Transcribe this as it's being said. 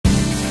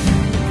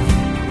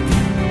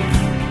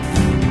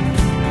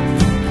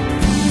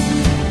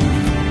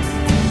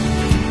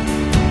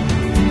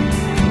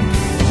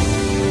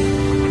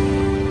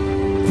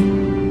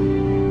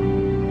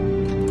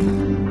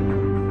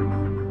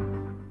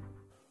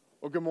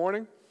Good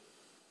morning.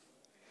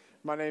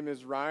 My name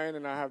is Ryan,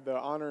 and I have the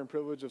honor and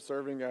privilege of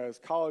serving as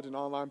college and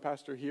online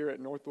pastor here at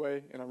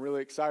Northway, and I'm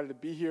really excited to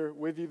be here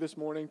with you this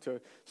morning to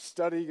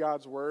study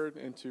God's Word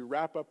and to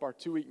wrap up our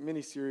 2-week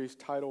mini-series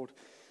titled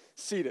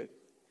Seated.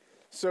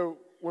 So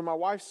when my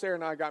wife Sarah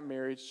and I got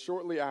married,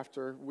 shortly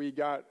after, we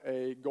got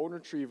a golden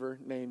retriever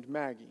named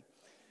Maggie.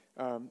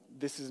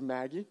 This is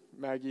Maggie.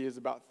 Maggie is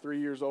about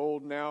 3 years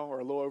old now, or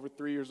a little over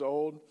 3 years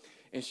old,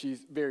 and she's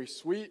very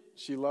sweet.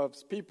 She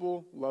loves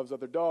people, loves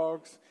other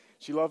dogs.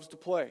 She loves to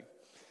play.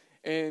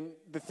 And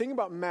the thing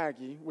about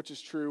Maggie, which is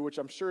true, which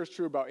I'm sure is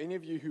true about any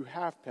of you who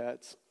have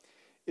pets,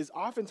 is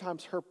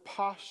oftentimes her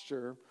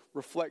posture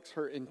reflects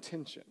her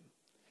intention.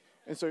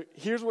 And so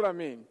here's what I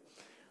mean.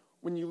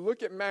 When you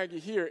look at Maggie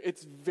here,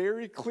 it's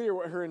very clear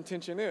what her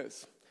intention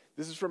is.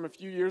 This is from a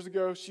few years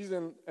ago. She's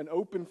in an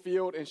open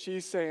field, and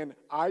she's saying,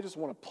 I just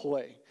want to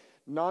play.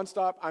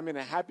 Nonstop, I'm in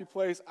a happy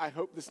place. I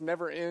hope this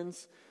never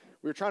ends.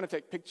 We were trying to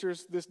take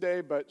pictures this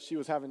day, but she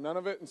was having none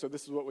of it, and so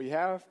this is what we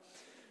have.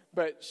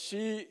 But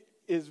she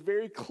is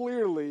very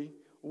clearly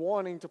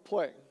wanting to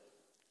play.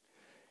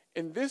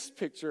 In this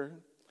picture,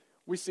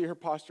 we see her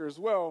posture as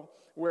well,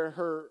 where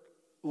her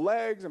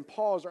legs and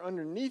paws are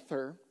underneath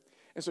her.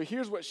 And so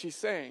here's what she's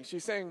saying.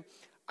 She's saying,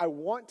 I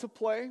want to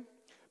play,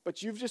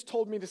 but you've just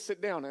told me to sit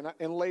down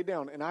and lay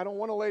down, and I don't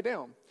want to lay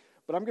down.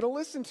 But I'm going to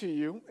listen to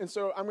you, and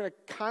so I'm going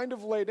to kind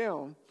of lay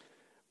down.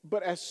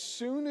 But as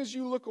soon as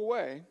you look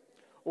away,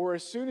 or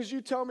as soon as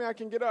you tell me I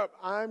can get up,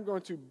 I'm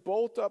going to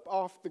bolt up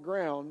off the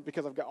ground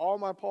because I've got all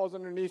my paws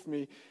underneath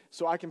me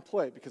so I can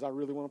play because I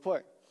really want to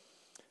play.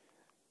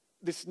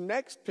 This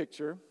next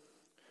picture,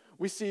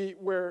 we see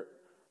where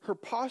her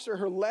posture,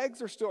 her legs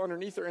are still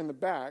underneath her in the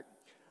back,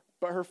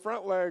 but her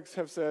front legs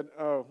have said,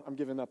 oh, I'm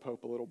giving up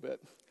hope a little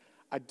bit.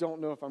 I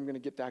don't know if I'm going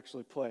to get to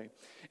actually play.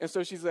 And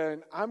so she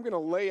said, I'm going to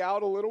lay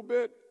out a little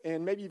bit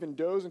and maybe even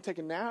doze and take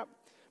a nap,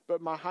 but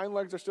my hind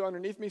legs are still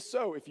underneath me.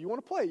 So if you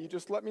want to play, you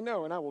just let me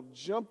know, and I will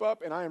jump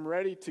up, and I am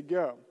ready to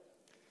go.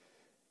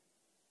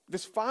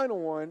 This final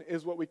one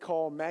is what we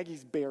call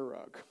Maggie's bear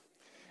rug.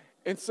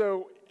 And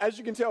so, as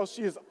you can tell,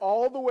 she is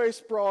all the way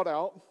sprawled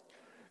out.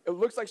 It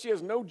looks like she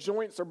has no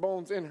joints or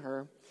bones in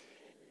her.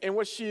 And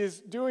what she is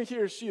doing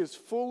here is she is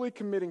fully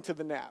committing to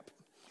the nap.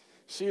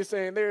 She is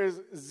saying there is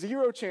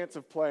zero chance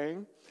of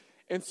playing,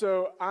 and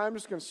so I'm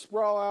just going to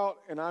sprawl out,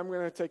 and I'm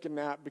going to take a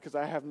nap because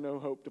I have no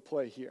hope to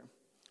play here.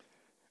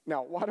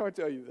 Now, why do I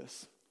tell you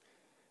this?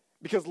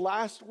 Because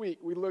last week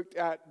we looked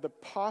at the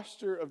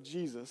posture of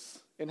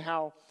Jesus and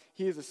how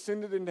he has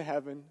ascended into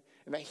heaven,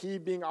 and that he,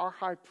 being our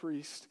high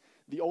priest,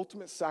 the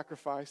ultimate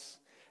sacrifice,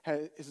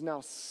 is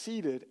now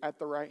seated at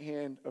the right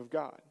hand of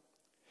God.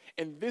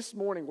 And this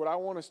morning, what I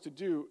want us to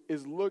do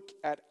is look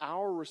at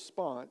our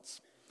response,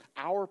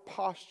 our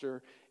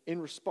posture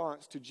in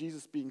response to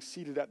Jesus being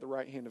seated at the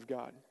right hand of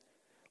God.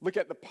 Look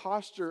at the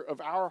posture of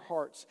our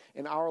hearts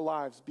and our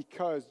lives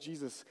because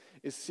Jesus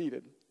is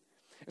seated.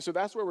 And so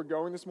that's where we're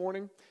going this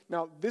morning.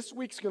 Now, this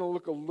week's going to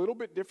look a little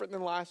bit different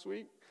than last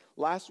week.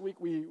 Last week,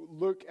 we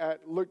looked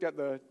at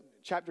the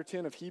chapter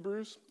 10 of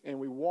Hebrews, and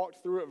we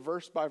walked through it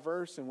verse by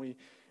verse, and we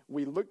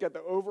looked at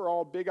the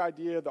overall big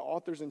idea, the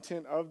author's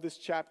intent of this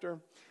chapter.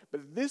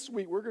 But this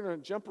week, we're going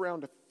to jump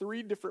around to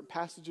 3 different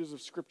passages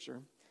of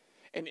Scripture.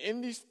 And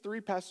in these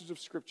 3 passages of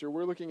Scripture,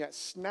 we're looking at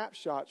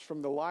snapshots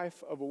from the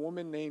life of a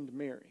woman named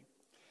Mary.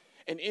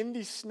 And in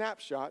these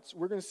snapshots,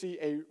 we're going to see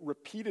a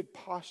repeated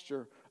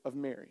posture of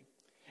Mary.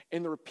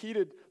 And the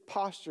repeated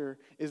posture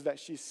is that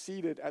she's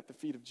seated at the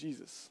feet of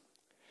Jesus.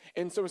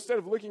 And so instead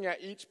of looking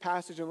at each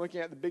passage and looking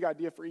at the big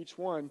idea for each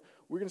one,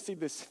 we're going to see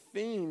this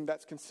theme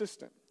that's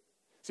consistent.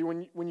 See,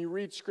 when you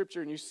read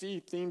Scripture and you see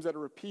themes that are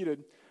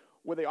repeated,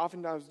 what they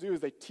oftentimes do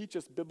is they teach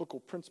us biblical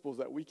principles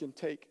that we can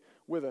take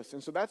with us.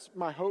 And so that's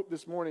my hope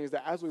this morning, is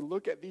that as we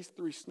look at these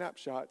 3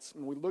 snapshots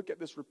and we look at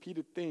this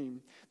repeated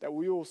theme, that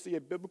we will see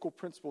a biblical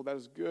principle that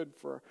is good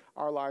for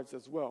our lives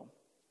as well.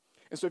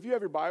 And so if you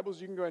have your Bibles,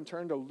 you can go ahead and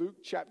turn to Luke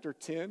chapter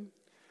 10.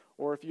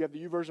 Or if you have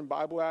the YouVersion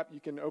Bible app, you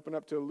can open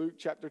up to Luke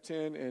chapter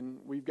 10, and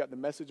we've got the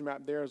message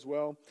map there as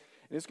well.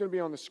 And it's going to be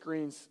on the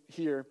screens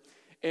here.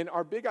 And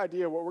our big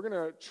idea, what we're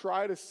going to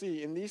try to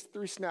see in these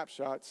 3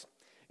 snapshots,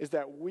 is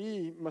that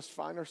we must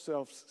find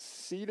ourselves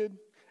seated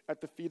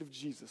at the feet of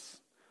Jesus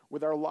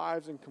with our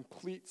lives in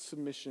complete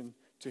submission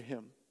to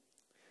him.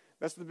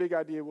 That's the big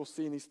idea we'll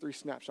see in these 3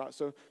 snapshots.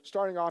 So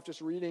starting off,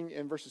 just reading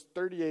in verses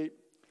 38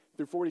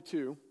 through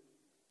 42,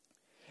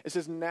 it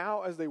says,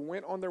 Now as they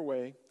went on their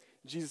way,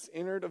 Jesus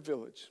entered a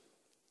village,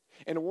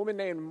 and a woman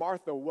named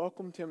Martha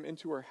welcomed him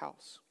into her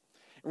house.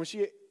 And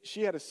when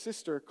she had a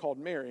sister called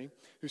Mary,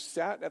 who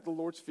sat at the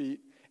Lord's feet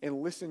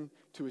and listened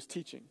to his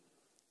teaching.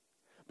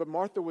 But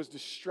Martha was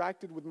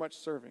distracted with much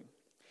serving.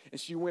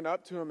 And she went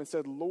up to him and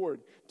said,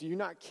 Lord, do you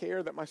not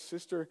care that my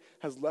sister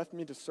has left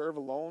me to serve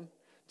alone?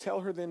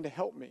 Tell her then to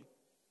help me.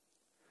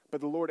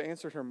 But the Lord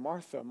answered her,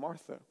 Martha,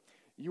 Martha,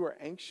 you are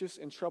anxious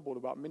and troubled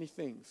about many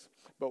things,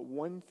 but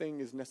one thing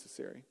is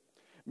necessary.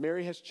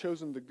 Mary has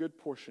chosen the good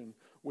portion,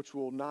 which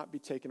will not be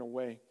taken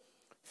away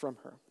from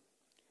her.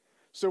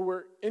 So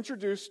we're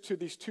introduced to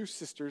these two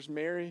sisters,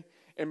 Mary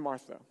and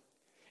Martha.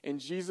 And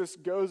Jesus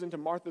goes into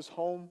Martha's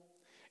home,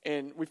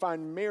 and we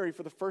find Mary,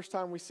 for the first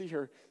time we see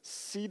her,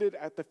 seated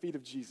at the feet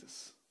of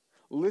Jesus,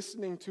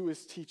 listening to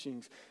his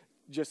teachings,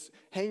 just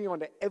hanging on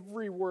to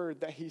every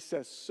word that he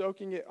says,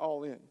 soaking it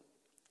all in.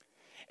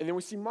 And then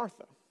we see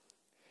Martha.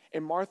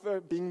 And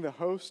Martha, being the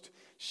host,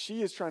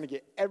 she is trying to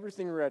get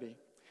everything ready.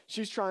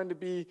 She's trying to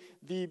be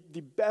the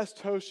best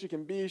host she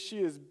can be. She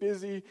is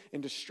busy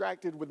and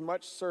distracted with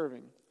much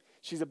serving.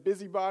 She's a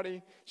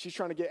busybody. She's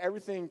trying to get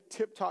everything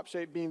tip-top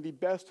shape, being the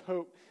best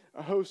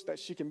host that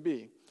she can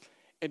be.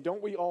 And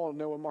don't we all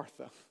know a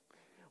Martha?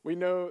 We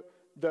know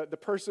the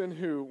person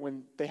who,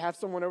 when they have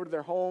someone over to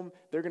their home,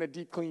 they're going to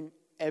deep clean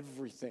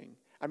everything.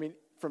 I mean,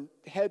 from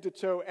head to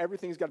toe,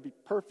 everything's got to be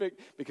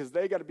perfect because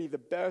they got to be the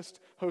best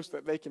host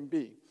that they can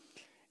be.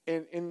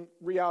 And in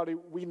reality,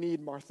 we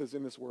need Marthas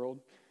in this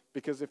world,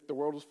 because if the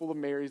world was full of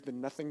Marys,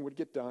 then nothing would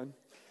get done.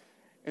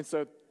 And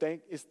so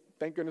thank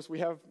goodness we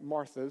have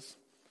Marthas.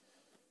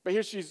 But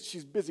here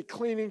she's busy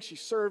cleaning, she's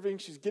serving,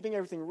 she's getting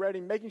everything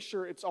ready, making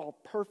sure it's all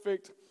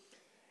perfect.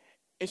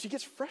 And she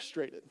gets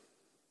frustrated.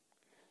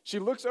 She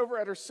looks over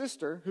at her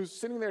sister, who's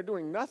sitting there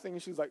doing nothing,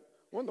 and she's like,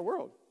 what in the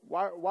world?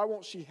 Why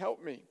won't she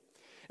help me?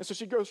 And so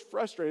she goes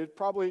frustrated,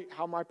 probably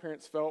how my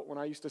parents felt when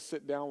I used to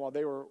sit down while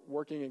they were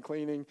working and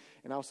cleaning,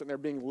 and I was sitting there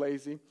being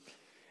lazy.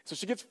 So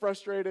she gets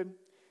frustrated,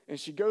 and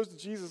she goes to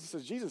Jesus and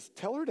says, Jesus,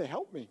 tell her to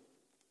help me.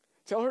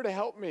 Tell her to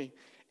help me.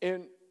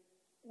 And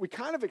we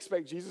kind of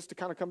expect Jesus to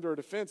kind of come to her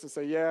defense and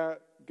say, yeah,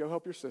 go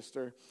help your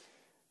sister.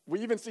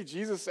 We even see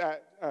Jesus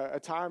at a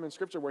time in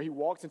Scripture where he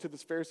walks into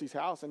this Pharisee's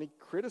house, and he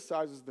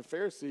criticizes the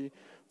Pharisee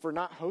for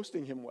not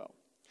hosting him well.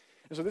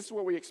 And so this is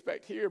what we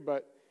expect here,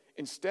 but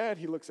instead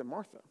he looks at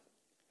Martha.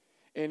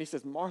 And he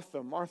says,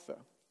 Martha, Martha.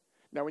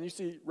 Now, when you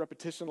see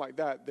repetition like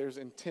that, there's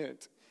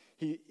intent.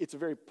 It's a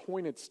very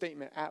pointed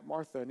statement at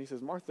Martha. And he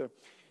says, Martha,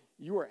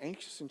 you are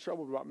anxious and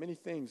troubled about many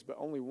things, but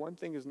only one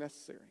thing is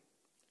necessary.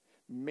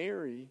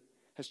 Mary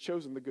has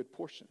chosen the good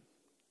portion.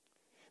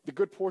 The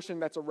good portion,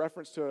 that's a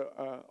reference to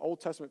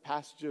Old Testament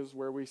passages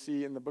where we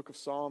see in the book of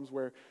Psalms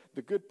where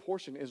the good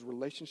portion is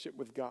relationship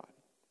with God.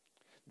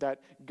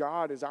 That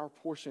God is our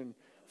portion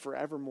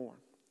forevermore.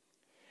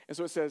 And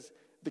so it says,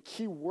 the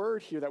key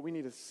word here that we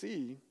need to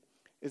see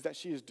is that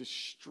she is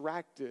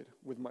distracted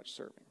with much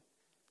serving.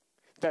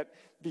 That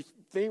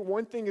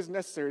one thing is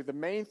necessary, the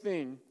main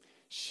thing,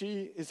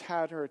 she has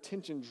had her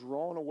attention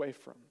drawn away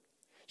from.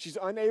 She's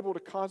unable to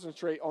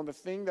concentrate on the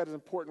thing that is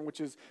important, which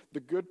is the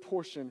good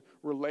portion,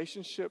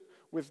 relationship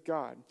with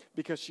God,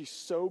 because she's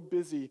so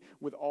busy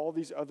with all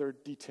these other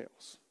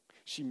details.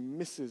 She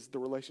misses the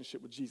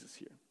relationship with Jesus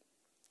here.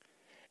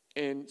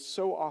 And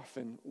so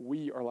often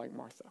we are like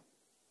Martha,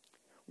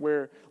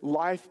 where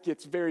life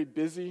gets very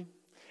busy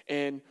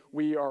and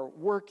we are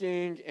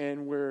working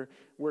and we're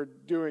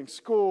doing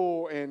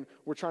school and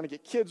we're trying to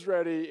get kids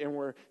ready and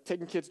we're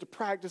taking kids to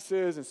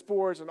practices and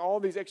sports and all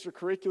these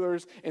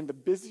extracurriculars, and the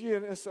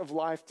busyness of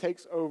life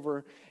takes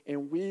over,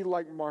 and we,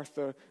 like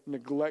Martha,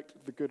 neglect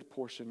the good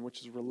portion,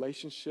 which is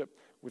relationship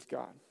with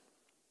God.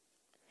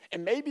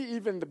 And maybe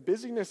even the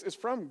busyness is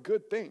from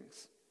good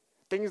things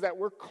that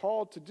we're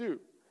called to do.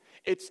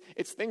 It's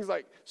things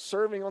like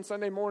serving on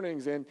Sunday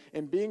mornings and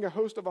being a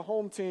host of a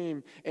home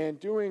team and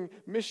doing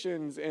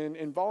missions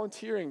and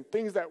volunteering,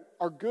 things that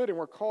are good and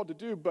we're called to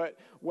do. But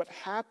what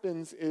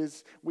happens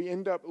is we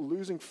end up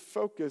losing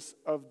focus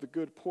of the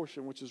good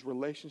portion, which is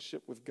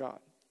relationship with God.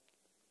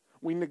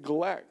 We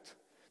neglect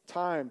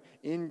time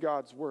in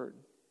God's word.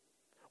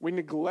 We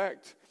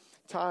neglect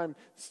time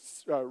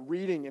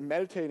reading and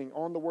meditating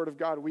on the word of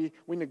God. We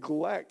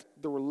neglect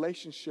the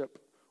relationship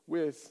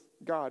with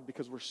God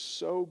because we're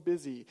so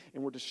busy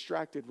and we're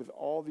distracted with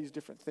all these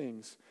different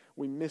things.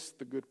 We miss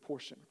the good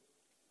portion.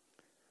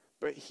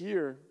 But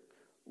here,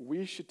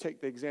 we should take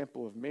the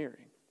example of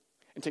Mary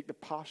and take the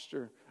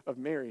posture of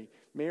Mary.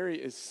 Mary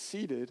is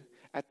seated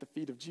at the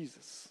feet of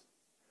Jesus.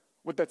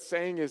 What that's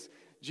saying is,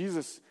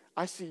 Jesus,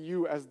 I see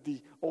you as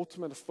the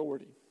ultimate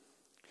authority,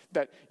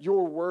 that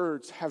your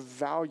words have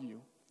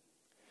value,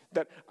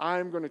 that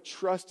I'm going to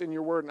trust in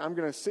your word and I'm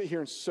going to sit here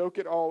and soak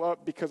it all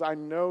up because I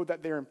know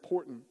that they're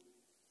important.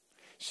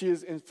 She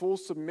is in full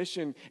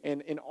submission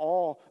and in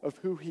awe of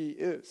who he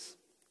is.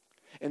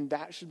 And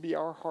that should be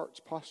our heart's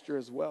posture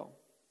as well.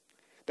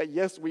 That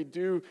yes, we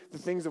do the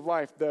things of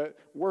life, the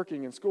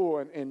working and school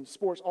and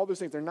sports, all those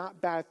things, they're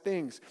not bad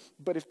things.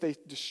 But if they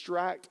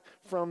distract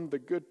from the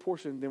good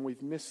portion, then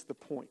we've missed the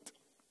point.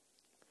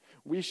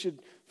 We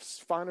should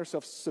find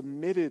ourselves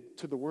submitted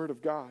to the word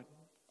of God,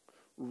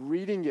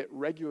 reading it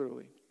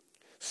regularly,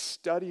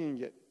 studying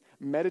it,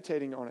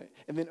 meditating on it,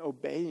 and then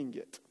obeying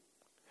it.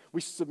 We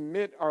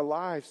submit our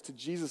lives to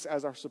Jesus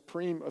as our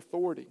supreme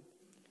authority.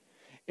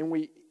 And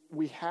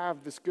we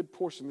have this good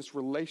portion, this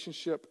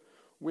relationship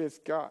with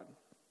God.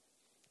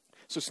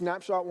 So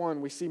snapshot 1,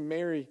 we see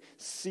Mary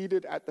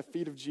seated at the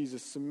feet of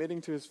Jesus,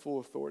 submitting to his full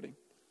authority.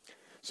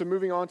 So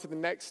moving on to the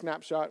next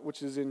snapshot,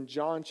 which is in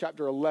John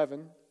chapter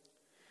 11.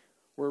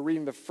 We're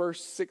reading the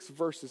first 6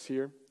 verses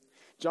here.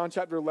 John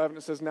chapter 11,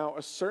 it says, "Now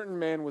a certain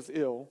man was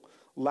ill,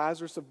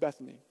 Lazarus of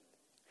Bethany,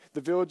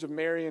 the village of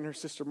Mary and her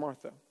sister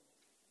Martha.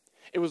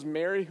 It was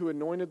Mary who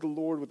anointed the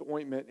Lord with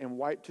ointment and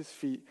wiped his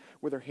feet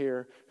with her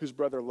hair, whose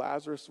brother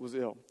Lazarus was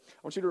ill. I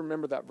want you to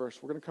remember that verse.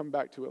 We're going to come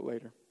back to it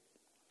later.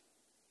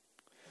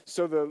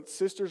 So the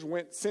sisters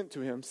sent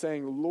to him,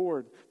 saying,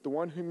 Lord, the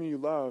one whom you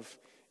love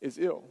is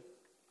ill.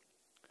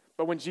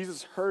 But when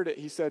Jesus heard it,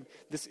 he said,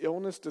 this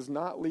illness does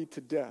not lead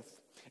to death.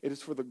 It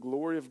is for the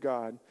glory of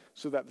God,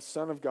 so that the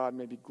Son of God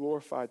may be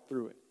glorified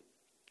through it.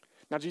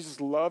 Now Jesus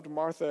loved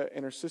Martha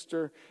and her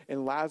sister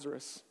and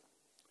Lazarus.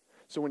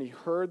 So when he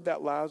heard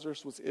that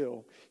Lazarus was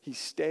ill, he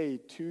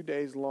stayed 2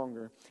 days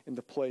longer in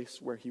the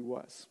place where he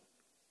was.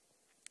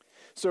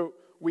 So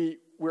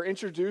we're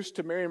introduced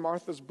to Mary and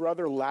Martha's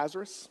brother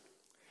Lazarus.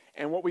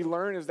 And what we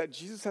learn is that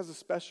Jesus has a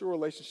special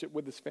relationship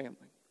with his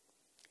family.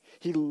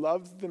 He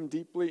loves them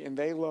deeply and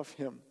they love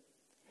him.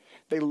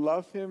 They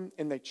love him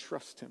and they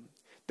trust him.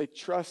 They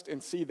trust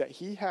and see that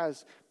he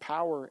has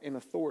power and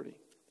authority.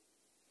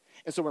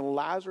 And so when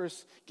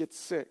Lazarus gets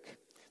sick,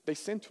 they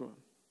send to him.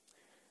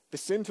 They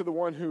send to the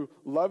one who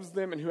loves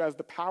them and who has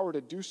the power to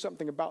do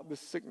something about this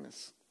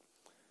sickness.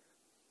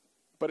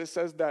 But it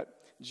says that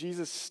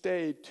Jesus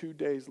stayed 2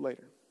 days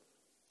later.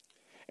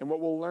 And what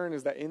we'll learn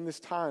is that in this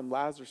time,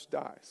 Lazarus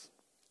dies.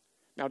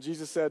 Now,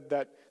 Jesus said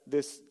that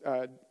this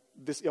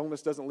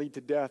illness doesn't lead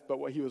to death, but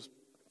what he was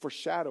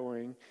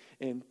foreshadowing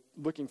and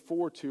looking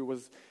forward to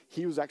was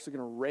he was actually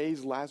going to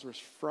raise Lazarus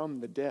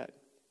from the dead.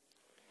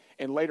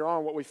 And later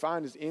on, what we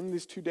find is in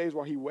these 2 days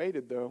while he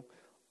waited, though,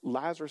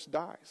 Lazarus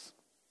dies.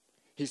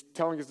 He's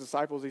telling his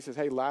disciples, he says,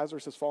 hey,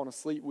 Lazarus has fallen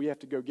asleep. We have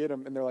to go get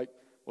him. And they're like,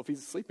 well, if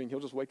he's sleeping, he'll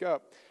just wake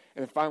up.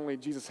 And then finally,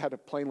 Jesus had to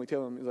plainly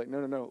tell them, he's like,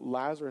 no,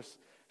 Lazarus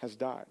has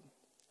died.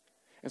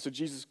 And so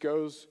Jesus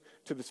goes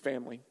to this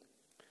family.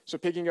 So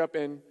picking up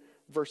in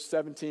verse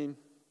 17, it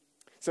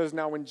says,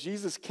 now when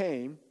Jesus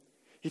came,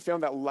 he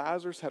found that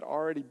Lazarus had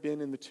already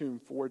been in the tomb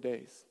 4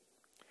 days.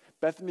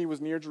 Bethany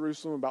was near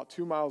Jerusalem, about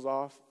 2 miles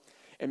off,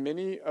 and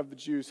many of the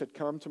Jews had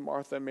come to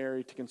Martha and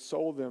Mary to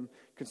console them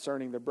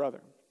concerning their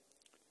brother.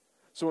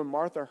 So when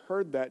Martha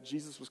heard that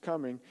Jesus was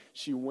coming,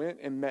 she went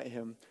and met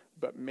him,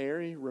 but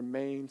Mary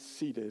remained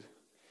seated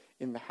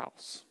in the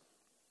house.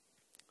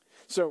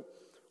 So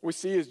what we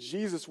see is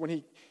Jesus,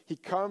 when he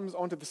comes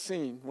onto the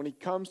scene, when he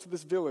comes to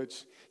this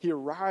village, he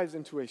arrives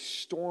into a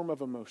storm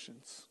of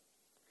emotions.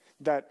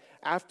 That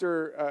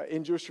after,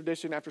 in Jewish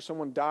tradition, after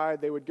someone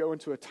died, they would go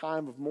into a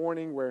time of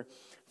mourning where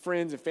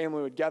friends and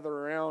family would gather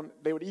around.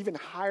 They would even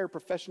hire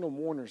professional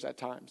mourners at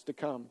times to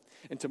come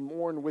and to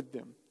mourn with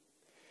them.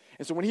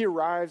 And so when he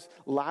arrives,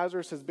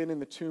 Lazarus has been in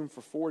the tomb for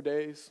 4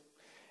 days,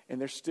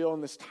 and they're still in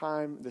this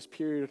time, this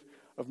period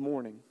of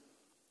mourning.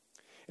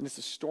 And it's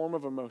a storm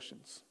of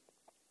emotions.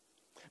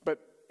 But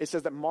it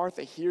says that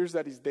Martha hears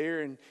that he's there,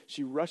 and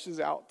she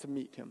rushes out to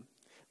meet him,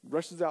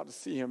 rushes out to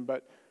see him,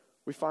 but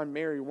we find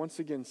Mary once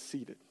again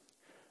seated.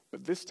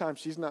 But this time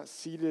she's not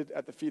seated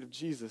at the feet of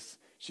Jesus,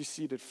 she's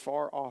seated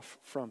far off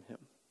from him.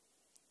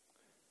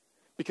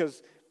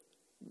 Because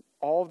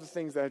all of the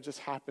things that had just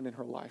happened in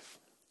her life,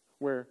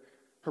 where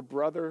her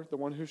brother, the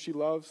one who she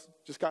loves,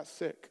 just got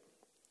sick.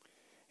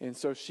 And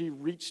so she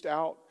reached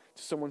out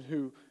to someone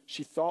who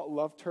she thought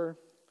loved her,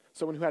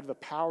 someone who had the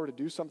power to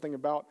do something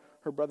about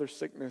her brother's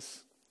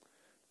sickness,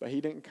 but he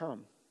didn't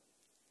come.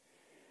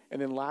 And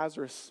then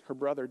Lazarus, her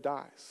brother,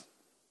 dies.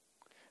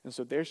 And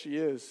so there she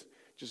is,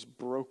 just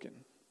broken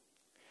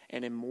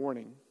and in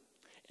mourning,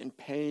 in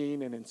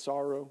pain and in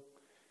sorrow.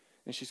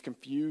 And she's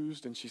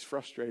confused and she's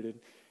frustrated,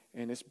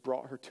 and it's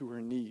brought her to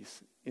her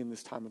knees in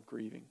this time of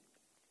grieving.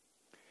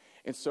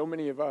 And so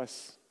many of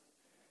us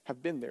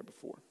have been there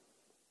before,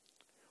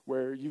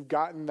 where you've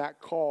gotten that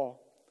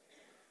call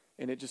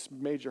and it just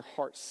made your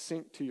heart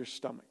sink to your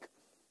stomach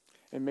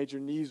and made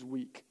your knees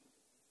weak.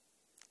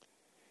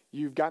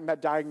 You've gotten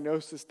that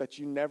diagnosis that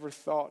you never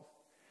thought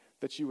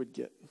that you would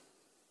get.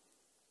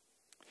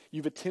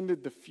 You've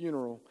attended the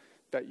funeral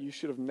that you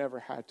should have never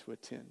had to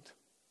attend.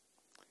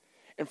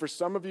 And for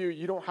some of you,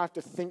 you don't have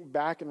to think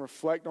back and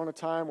reflect on a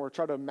time or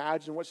try to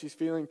imagine what she's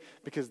feeling,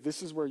 because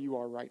this is where you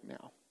are right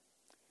now.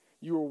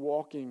 You are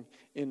walking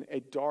in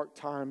a dark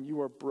time. You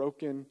are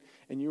broken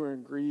and you are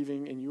in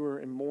grieving and you are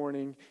in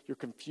mourning. You're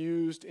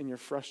confused and you're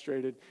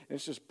frustrated, and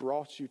it's just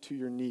brought you to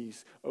your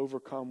knees,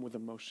 overcome with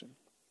emotion.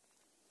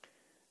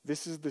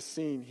 This is the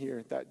scene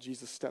here that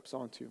Jesus steps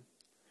onto.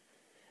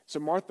 So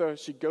Martha,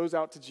 she goes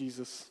out to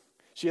Jesus.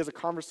 She has a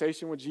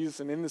conversation with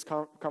Jesus, and in this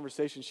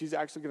conversation, she's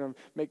actually going to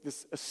make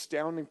this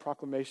astounding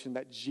proclamation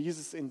that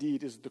Jesus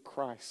indeed is the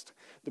Christ,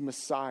 the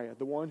Messiah,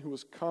 the one who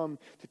has come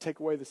to take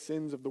away the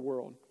sins of the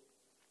world.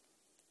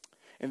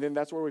 And then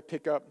that's where we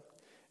pick up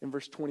in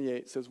verse 28.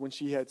 It says, when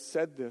she had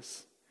said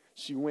this,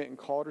 she went and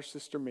called her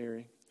sister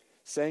Mary,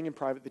 saying in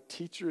private, the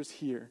teacher is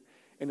here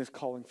and is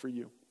calling for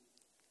you.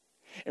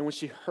 And when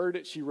she heard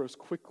it, she rose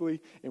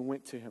quickly and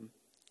went to him.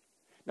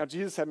 Now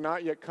Jesus had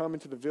not yet come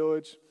into the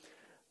village,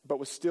 but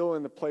was still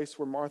in the place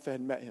where Martha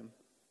had met him.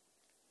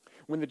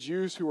 When the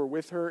Jews who were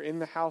with her in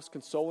the house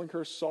consoling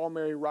her saw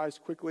Mary rise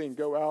quickly and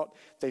go out,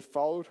 they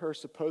followed her,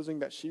 supposing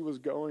that she was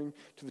going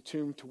to the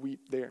tomb to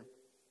weep there.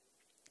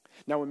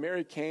 Now when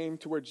Mary came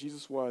to where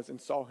Jesus was and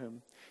saw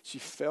him, she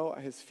fell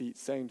at his feet,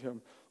 saying to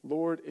him,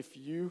 Lord, if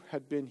you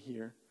had been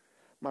here,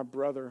 my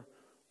brother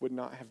would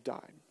not have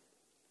died.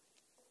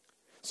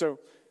 So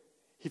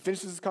he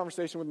finishes his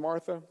conversation with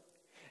Martha,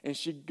 and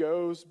she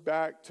goes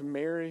back to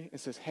Mary and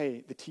says,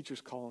 hey, the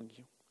teacher's calling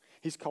you.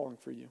 He's calling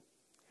for you.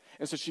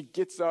 And so she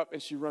gets up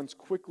and she runs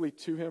quickly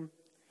to him.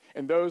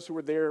 And those who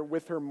were there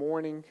with her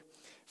mourning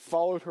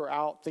followed her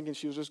out, thinking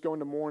she was just going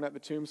to mourn at the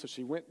tomb. So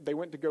they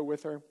went to go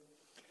with her.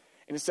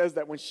 And it says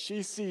that when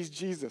she sees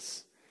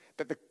Jesus,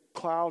 that the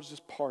clouds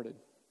just parted.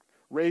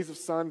 Rays of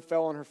sun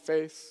fell on her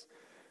face.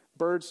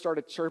 Birds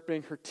started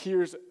chirping. Her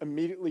tears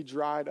immediately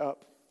dried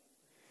up.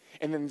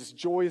 And then this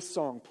joyous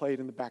song played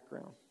in the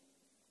background.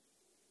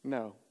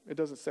 No, it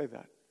doesn't say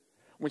that.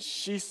 When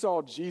she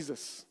saw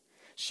Jesus,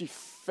 she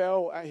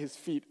fell at his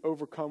feet,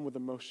 overcome with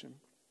emotion.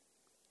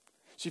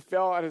 She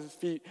fell at his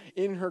feet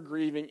in her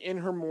grieving, in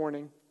her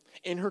mourning,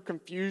 in her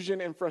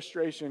confusion and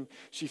frustration.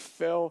 She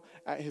fell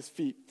at his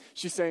feet.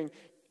 She's saying,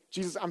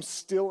 Jesus, I'm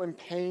still in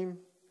pain.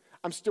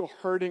 I'm still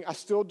hurting. I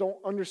still don't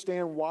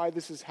understand why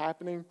this is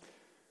happening,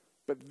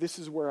 but this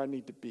is where I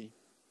need to be.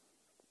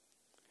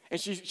 And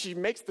she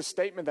makes the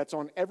statement that's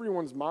on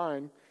everyone's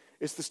mind.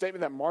 It's the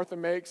statement that Martha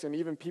makes, and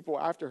even people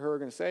after her are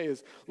going to say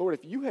is, Lord,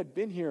 if you had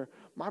been here,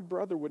 my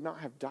brother would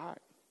not have died.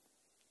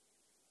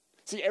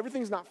 See,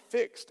 everything's not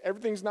fixed.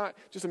 Everything's not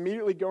just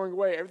immediately going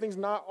away. Everything's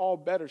not all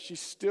better. She's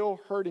still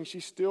hurting.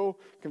 She's still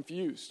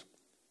confused.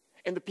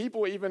 And the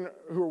people even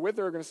who are with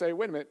her are going to say,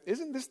 wait a minute,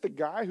 isn't this the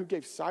guy who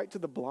gave sight to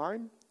the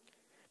blind?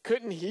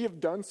 Couldn't he have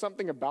done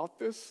something about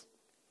this?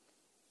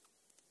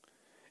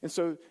 And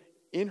so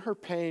in her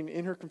pain,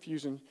 in her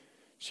confusion,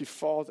 she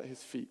falls at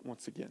his feet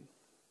once again.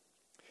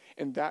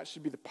 And that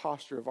should be the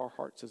posture of our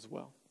hearts as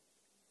well.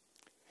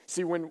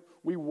 See, when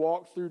we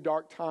walk through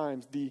dark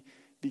times, the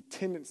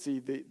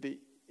tendency, it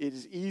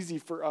is easy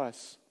for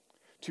us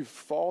to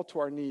fall to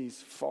our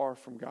knees far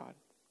from God,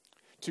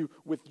 to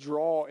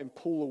withdraw and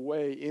pull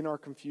away in our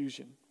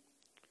confusion.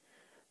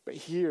 But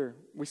here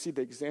we see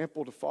the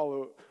example to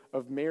follow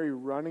of Mary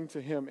running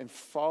to him and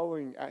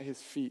falling at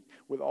his feet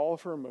with all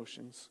of her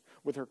emotions,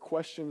 with her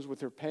questions,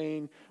 with her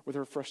pain, with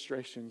her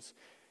frustrations,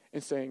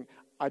 and saying,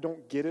 I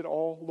don't get it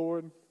all,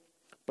 Lord,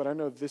 but I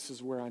know this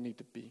is where I need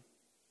to be.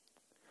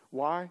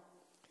 Why?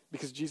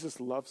 Because Jesus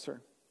loves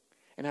her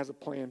and has a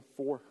plan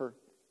for her.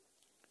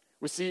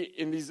 We see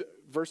in these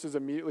verses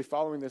immediately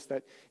following this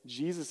that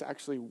Jesus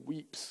actually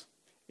weeps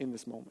in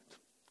this moment.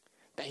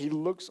 That he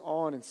looks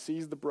on and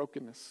sees the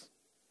brokenness.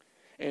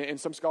 And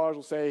some scholars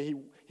will say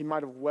he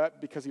might have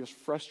wept because he was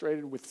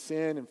frustrated with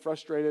sin and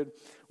frustrated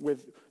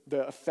with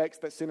the effects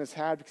that sin has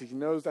had because he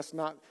knows that's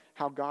not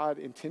how God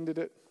intended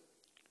it.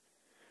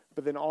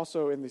 But then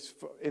also in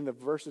the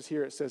verses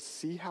here it says,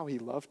 see how he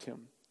loved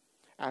him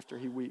after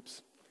he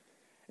weeps.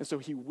 And so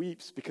he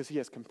weeps because he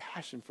has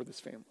compassion for this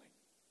family.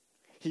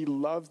 He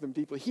loves them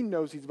deeply. He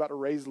knows he's about to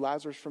raise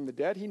Lazarus from the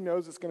dead. He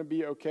knows it's going to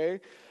be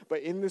okay.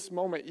 But in this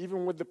moment,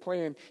 even with the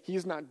plan, he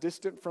is not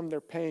distant from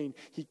their pain.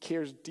 He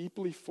cares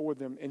deeply for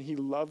them, and he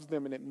loves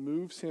them, and it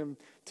moves him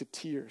to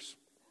tears.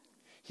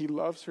 He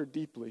loves her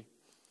deeply,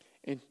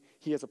 and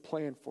he has a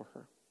plan for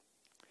her.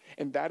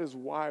 And that is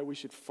why we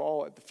should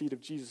fall at the feet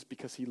of Jesus,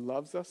 because he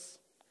loves us,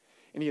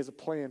 and he has a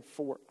plan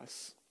for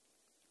us.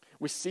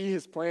 We see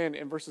his plan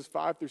in verses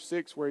 5 through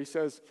 6 where he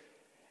says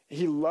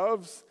he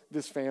loves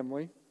this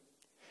family.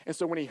 And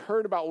so when he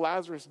heard about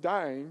Lazarus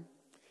dying,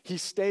 he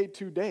stayed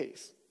 2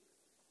 days.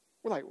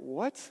 We're like,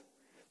 what?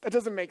 That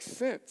doesn't make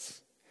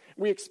sense.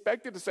 We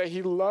expected to say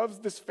he loves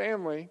this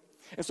family.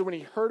 And so when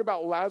he heard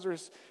about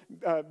Lazarus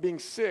being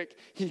sick,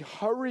 he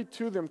hurried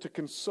to them to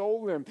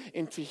console them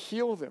and to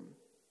heal them.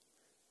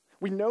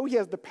 We know he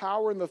has the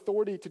power and the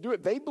authority to do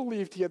it. They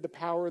believed he had the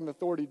power and the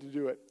authority to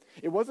do it.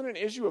 It wasn't an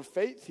issue of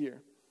faith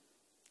here.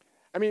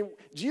 I mean,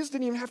 Jesus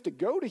didn't even have to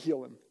go to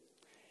heal him.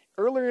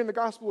 Earlier in the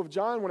Gospel of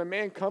John, when a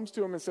man comes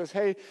to him and says,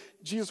 hey,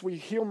 Jesus, will you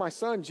heal my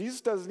son? Jesus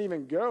doesn't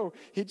even go.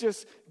 He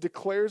just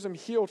declares him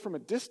healed from a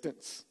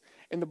distance.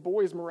 And the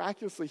boy is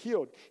miraculously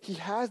healed. He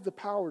has the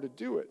power to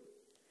do it.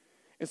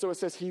 And so it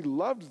says he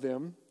loved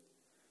them,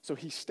 so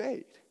he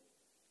stayed.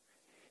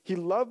 He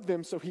loved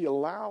them, so he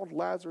allowed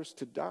Lazarus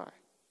to die.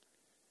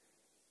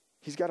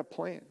 He's got a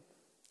plan. And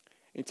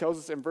he tells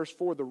us in verse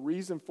 4, the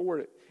reason for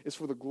it is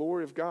for the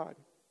glory of God,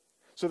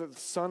 so that the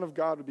Son of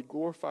God would be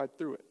glorified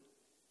through it.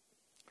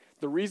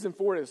 The reason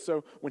for it is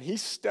so when he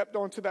stepped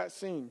onto that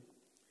scene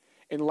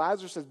and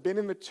Lazarus has been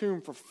in the tomb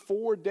for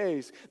 4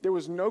 days, there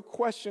was no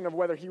question of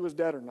whether he was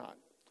dead or not.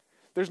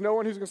 There's no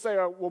one who's going to say,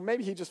 oh, well,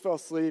 maybe he just fell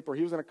asleep or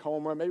he was in a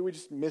coma. Maybe we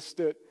just missed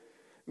it.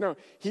 No,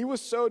 he was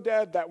so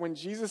dead that when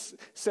Jesus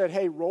said,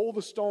 hey, roll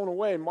the stone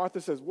away,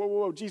 Martha says, whoa, whoa,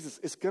 whoa, Jesus,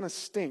 it's going to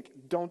stink.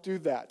 Don't do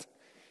that.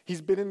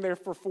 He's been in there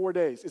for 4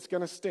 days. It's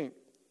going to stink.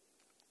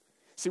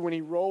 See, when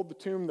he rolled the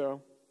tomb,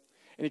 though,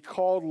 and he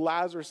called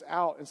Lazarus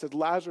out and said,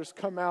 Lazarus,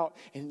 come out.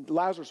 And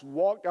Lazarus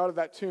walked out of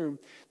that tomb.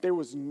 There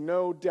was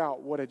no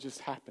doubt what had just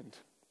happened.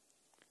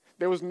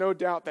 There was no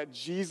doubt that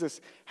Jesus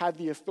had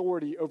the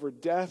authority over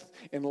death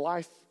and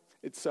life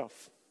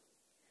itself.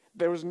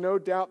 There was no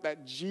doubt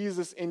that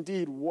Jesus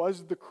indeed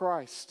was the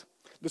Christ,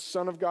 the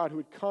Son of God who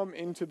had come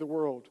into the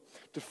world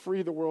to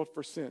free the world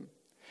for sin.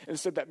 And it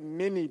said that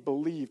many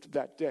believed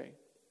that day.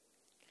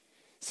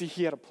 See,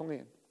 he had a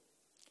plan.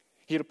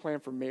 He had a plan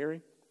for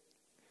Mary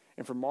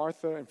and for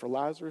Martha and for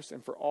Lazarus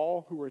and for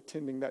all who were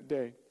attending that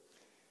day.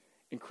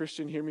 And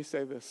Christian, hear me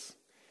say this.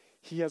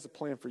 He has a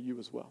plan for you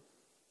as well.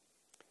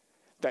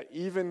 That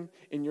even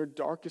in your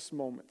darkest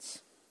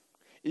moments,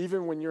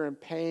 even when you're in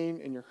pain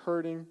and you're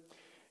hurting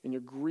and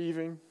you're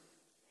grieving,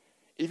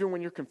 even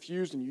when you're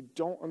confused and you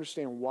don't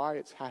understand why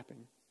it's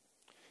happening,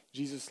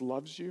 Jesus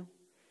loves you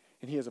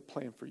and he has a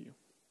plan for you.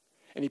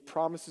 And he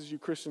promises you,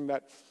 Christian,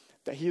 that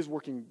he is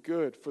working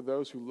good for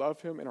those who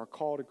love him and are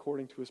called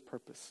according to his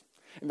purpose.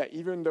 And that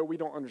even though we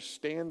don't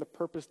understand the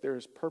purpose, there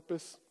is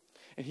purpose,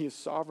 and he is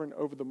sovereign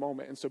over the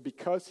moment. And so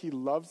because he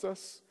loves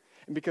us,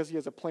 and because he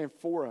has a plan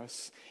for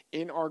us,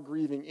 in our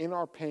grieving, in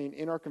our pain,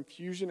 in our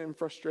confusion and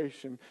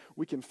frustration,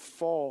 we can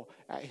fall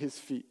at his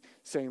feet,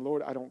 saying,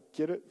 Lord, I don't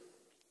get it,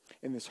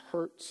 and this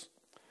hurts,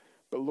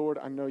 but Lord,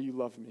 I know you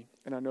love me,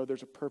 and I know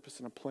there's a purpose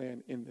and a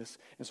plan in this,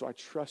 and so I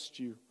trust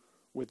you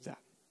with that.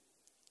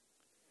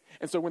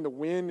 And so when the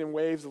wind and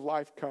waves of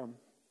life come,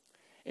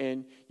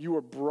 and you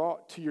are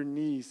brought to your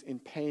knees in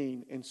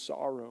pain and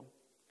sorrow,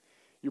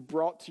 you're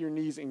brought to your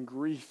knees in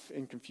grief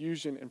and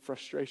confusion and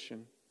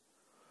frustration,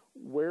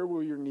 where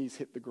will your knees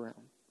hit the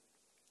ground?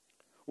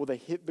 Will they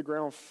hit the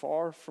ground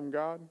far from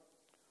God?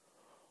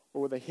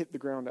 Or will they hit the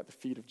ground at the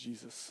feet of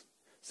Jesus,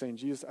 saying,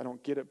 Jesus, I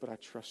don't get it, but I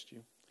trust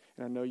you.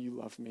 And I know you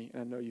love me,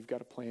 and I know you've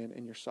got a plan,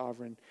 and you're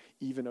sovereign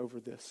even over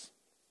this.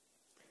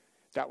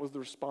 That was the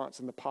response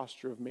and the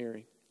posture of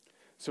Mary.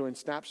 So in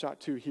snapshot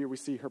 2, here we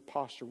see her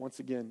posture, once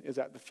again, is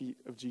at the feet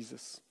of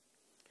Jesus.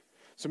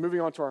 So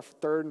moving on to our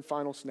third and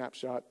final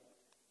snapshot.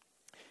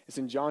 It's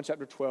in John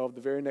chapter 12,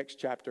 the very next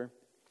chapter,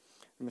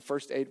 in the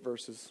first 8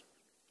 verses.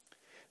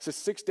 It says,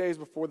 6 days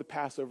before the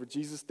Passover,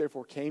 Jesus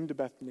therefore came to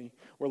Bethany,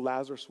 where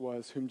Lazarus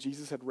was, whom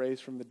Jesus had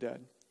raised from the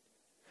dead.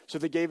 So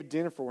they gave a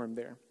dinner for him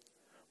there.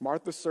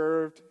 Martha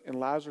served, and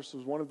Lazarus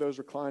was one of those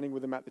reclining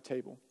with him at the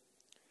table.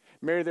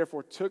 Mary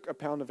therefore took a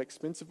pound of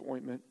expensive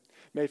ointment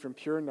made from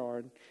pure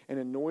nard and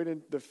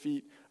anointed the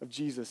feet of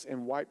Jesus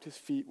and wiped his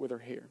feet with her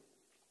hair.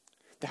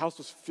 The house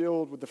was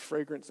filled with the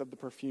fragrance of the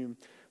perfume,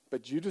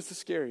 but Judas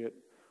Iscariot,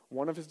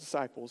 one of his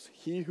disciples,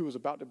 he who was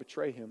about to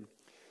betray him,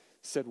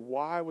 said,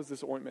 why was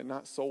this ointment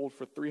not sold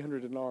for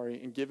 300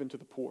 denarii and given to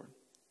the poor?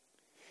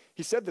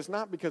 He said this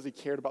not because he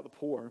cared about the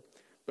poor,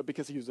 but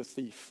because he was a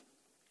thief.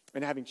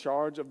 And having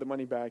charge of the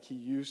money bag, he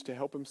used to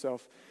help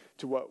himself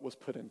to what was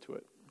put into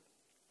it.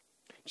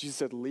 Jesus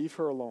said, leave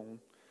her alone,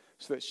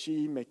 so that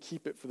she may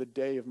keep it for the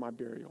day of my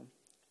burial.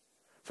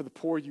 For the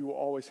poor you will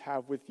always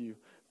have with you,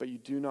 but you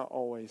do not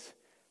always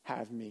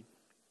have me.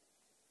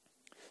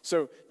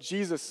 So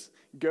Jesus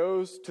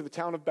goes to the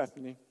town of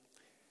Bethany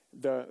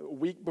the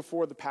week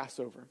before the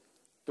Passover,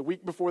 the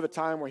week before the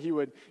time where he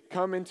would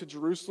come into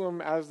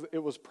Jerusalem as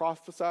it was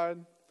prophesied,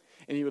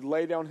 and he would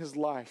lay down his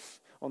life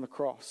on the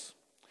cross.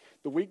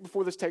 The week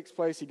before this takes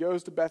place, he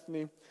goes to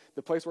Bethany,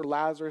 the place where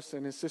Lazarus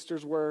and his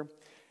sisters were.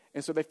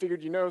 And so they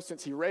figured,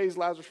 since he raised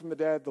Lazarus from the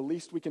dead, the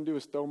least we can do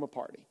is throw him a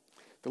party.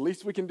 The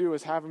least we can do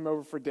is have him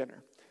over for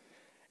dinner.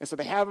 And so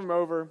they have him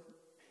over, and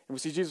we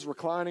see Jesus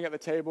reclining at the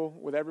table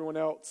with everyone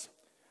else.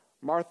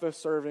 Martha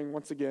serving,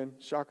 once again,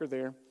 shocker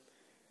there.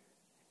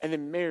 And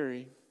then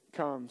Mary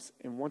comes,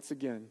 and once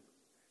again,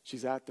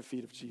 she's at the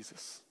feet of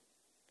Jesus.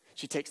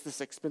 She takes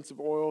this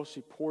expensive oil,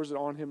 she pours it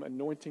on him,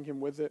 anointing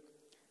him with it,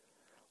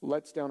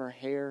 lets down her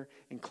hair,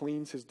 and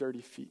cleans his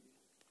dirty feet.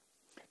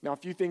 Now, a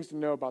few things to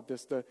know about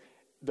this.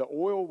 The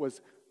oil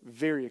was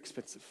very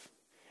expensive.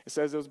 It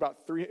says it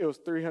was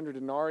 300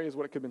 denarii is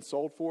what it could have been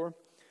sold for.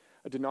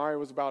 A denarii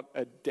was about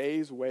a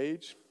day's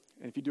wage.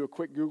 And if you do a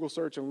quick Google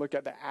search and look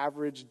at the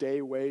average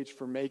day wage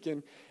for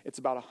Macon, it's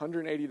about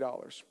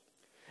 $180.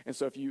 And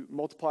so if you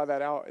multiply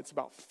that out, it's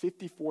about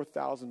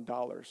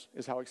 $54,000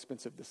 is how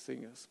expensive this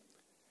thing is.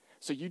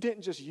 So you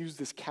didn't just use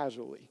this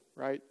casually,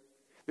 right?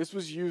 This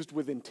was used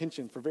with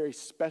intention for very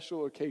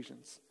special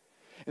occasions.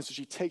 And so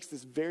she takes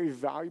this very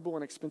valuable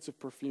and expensive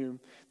perfume,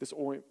 this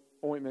ointment,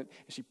 and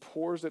she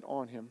pours it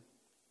on him,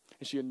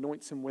 and she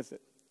anoints him with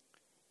it.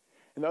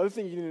 And the other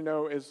thing you need to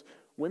know is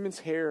women's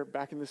hair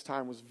back in this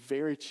time was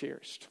very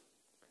cherished,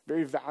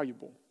 very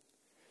valuable.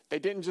 They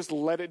didn't just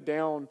let it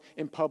down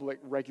in public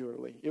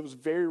regularly. It was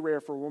very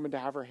rare for a woman to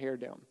have her hair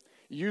down.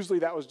 Usually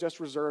that was just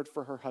reserved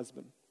for her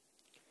husband.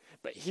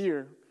 But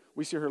here,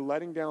 we see her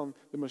letting down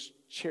the most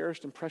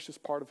cherished and precious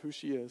part of who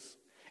she is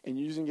and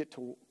using it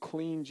to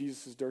clean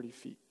Jesus' dirty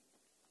feet.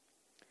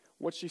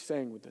 What's she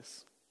saying with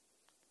this?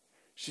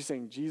 She's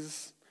saying,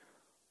 Jesus,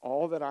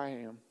 all that I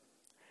am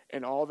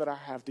and all that I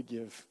have to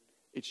give,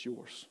 it's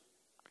yours.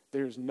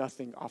 There's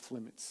nothing off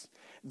limits.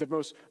 The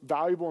most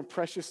valuable and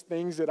precious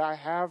things that I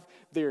have,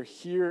 they're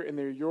here and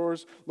they're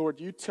yours. Lord,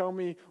 you tell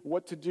me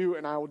what to do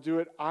and I will do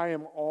it. I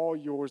am all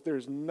yours.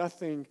 There's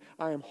nothing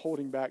I am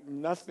holding back.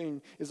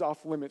 Nothing is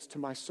off limits to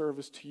my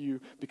service to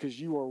you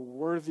because you are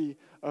worthy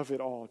of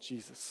it all,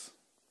 Jesus.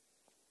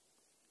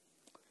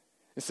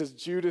 It says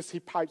Judas, he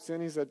pipes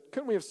in. He said,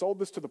 couldn't we have sold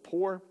this to the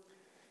poor?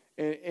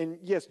 And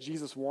yes,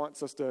 Jesus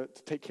wants us to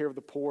take care of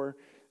the poor.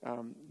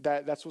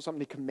 That's something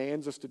he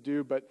commands us to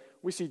do. But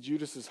we see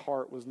Judas's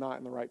heart was not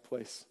in the right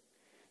place.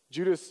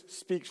 Judas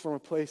speaks from a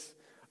place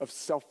of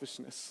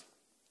selfishness.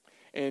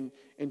 And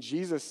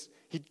Jesus,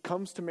 he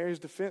comes to Mary's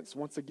defense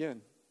once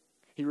again.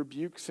 He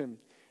rebukes him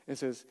and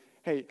says,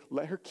 hey,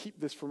 let her keep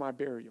this for my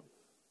burial.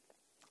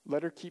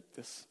 Let her keep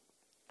this.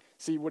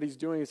 See, what he's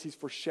doing is he's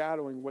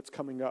foreshadowing what's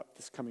coming up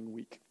this coming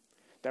week.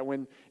 That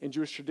when, in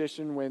Jewish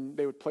tradition, when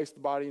they would place the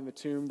body in the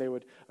tomb, they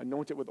would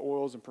anoint it with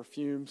oils and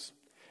perfumes.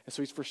 And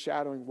so he's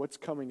foreshadowing what's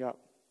coming up.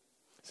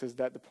 It says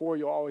that the poor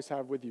you'll always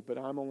have with you, but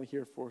I'm only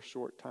here for a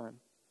short time.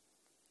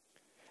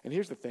 And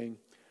here's the thing.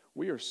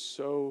 We are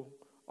so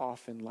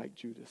often like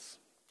Judas,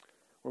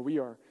 where we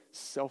are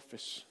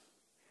selfish.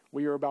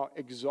 We are about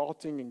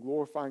exalting and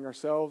glorifying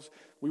ourselves.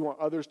 We want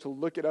others to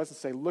look at us and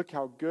say, look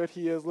how good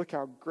he is. Look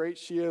how great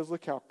she is.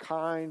 Look how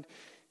kind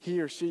he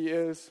or she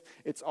is.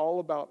 It's all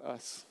about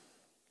us.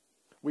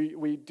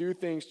 We do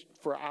things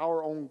for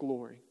our own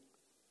glory.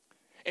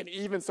 And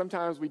even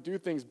sometimes we do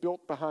things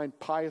built behind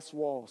pious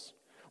walls,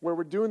 where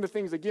we're doing the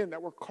things, again,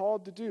 that we're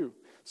called to do.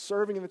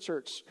 Serving in the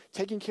church,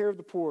 taking care of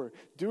the poor,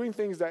 doing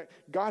things that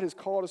God has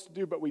called us to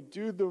do, but we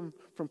do them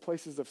from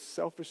places of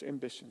selfish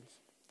ambitions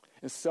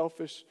and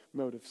selfish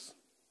motives.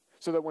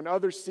 So that when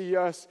others see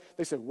us,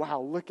 they say, wow,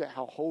 look at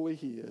how holy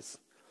he is.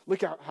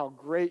 Look at how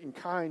great and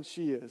kind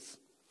she is.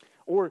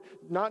 Or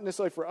not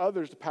necessarily for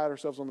others to pat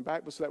ourselves on the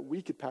back, but so that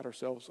we could pat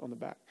ourselves on the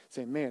back,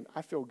 saying, man,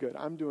 I feel good.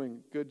 I'm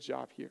doing a good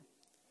job here.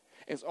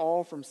 And it's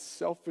all from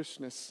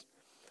selfishness.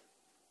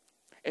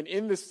 And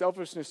in this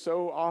selfishness,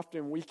 so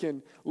often we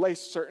can lay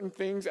certain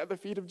things at the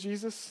feet of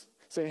Jesus,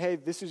 saying, hey,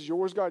 this is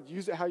yours, God.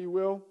 Use it how you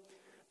will.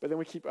 But then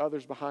we keep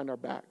others behind our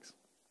backs.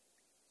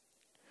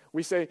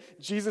 We say,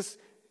 Jesus,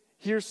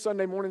 here's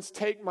Sunday mornings.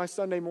 Take my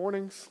Sunday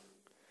mornings.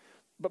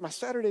 But my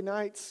Saturday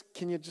nights,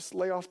 can you just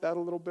lay off that a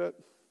little bit?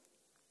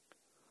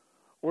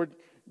 Or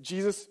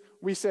Jesus,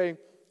 we say,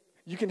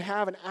 you can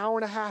have an hour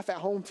and a half at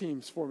home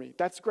teams for me.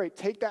 That's great.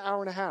 Take that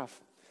hour and a half.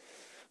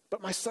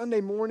 But my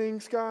Sunday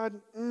mornings, God,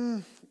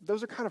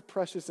 those are kind of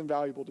precious and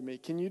valuable to me.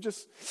 Can you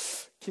just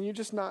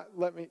not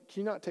let me,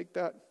 can you not take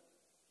that?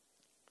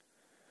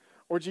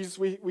 Or Jesus,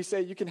 we say,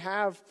 you can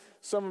have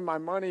some of my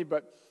money,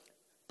 but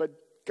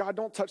God,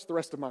 don't touch the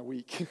rest of my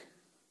week.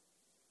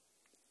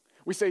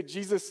 We say,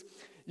 Jesus,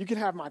 you can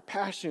have my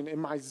passion and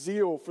my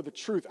zeal for the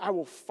truth. I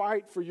will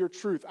fight for your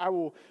truth. I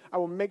will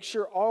make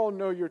sure all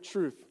know your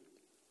truth.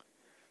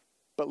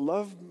 But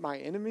love my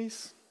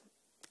enemies?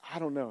 I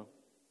don't know.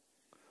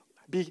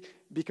 Be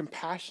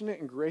compassionate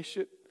and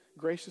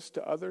gracious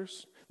to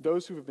others,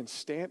 those who have been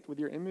stamped with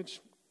your image?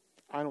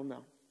 I don't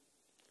know.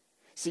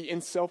 See,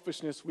 in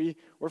selfishness,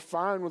 we're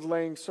fine with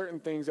laying certain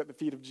things at the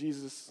feet of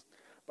Jesus,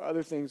 but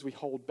other things we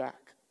hold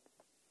back.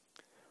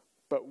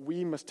 But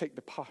we must take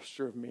the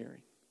posture of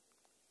Mary.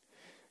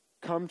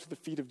 Come to the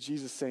feet of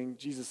Jesus saying,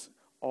 Jesus,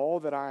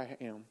 all that I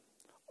am,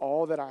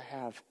 all that I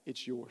have,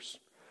 it's yours.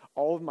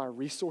 All of my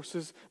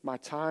resources, my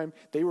time,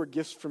 they were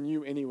gifts from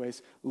you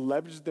anyways.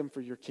 Leverage them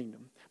for your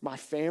kingdom. My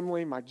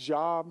family, my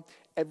job,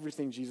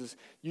 everything, Jesus.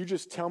 You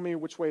just tell me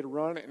which way to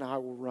run and I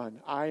will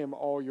run. I am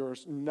all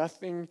yours.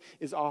 Nothing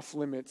is off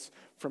limits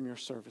from your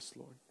service,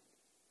 Lord.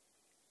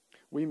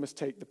 We must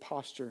take the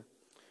posture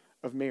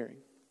of Mary.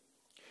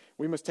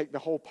 We must take the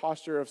whole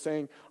posture of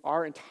saying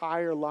our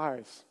entire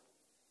lives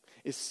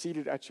is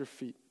seated at your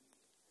feet.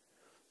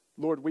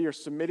 Lord, we are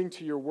submitting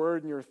to your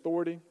word and your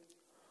authority.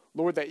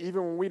 Lord, that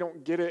even when we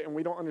don't get it and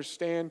we don't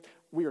understand,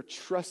 we are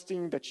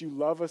trusting that you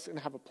love us and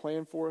have a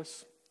plan for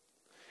us.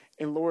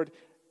 And Lord,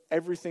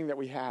 everything that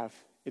we have,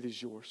 it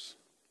is yours.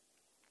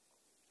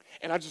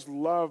 And I just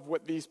love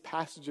what these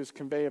passages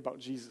convey about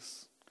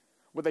Jesus,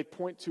 what they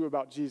point to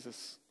about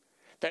Jesus.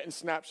 That in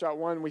snapshot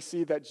 1, we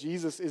see that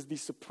Jesus is the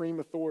supreme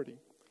authority,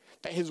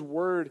 that his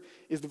word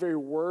is the very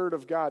word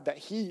of God, that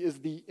he is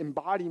the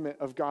embodiment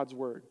of God's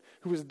word,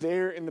 who was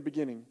there in the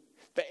beginning,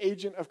 the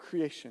agent of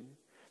creation,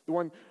 the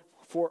one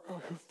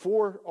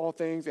for all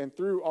things and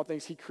through all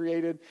things he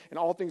created, and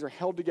all things are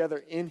held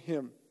together in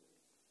him.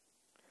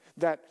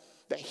 That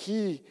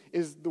he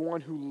is the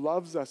one who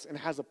loves us and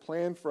has a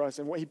plan for us.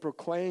 And what he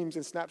proclaims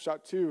in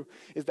snapshot 2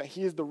 is that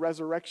he is the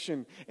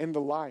resurrection and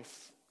the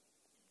life.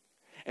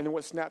 And then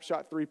what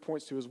snapshot 3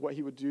 points to is what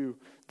he would do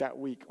that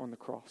week on the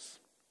cross.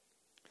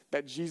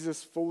 That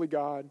Jesus, fully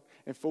God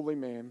and fully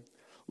man,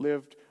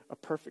 lived a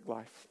perfect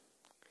life,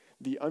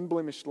 the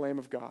unblemished Lamb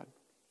of God.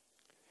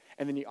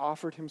 And then he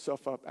offered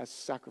himself up as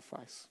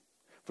sacrifice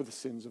for the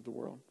sins of the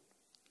world.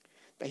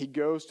 That he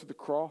goes to the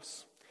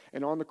cross,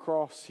 and on the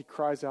cross he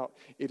cries out,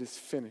 "It is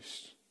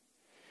finished,"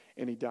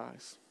 and he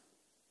dies.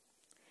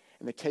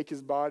 And they take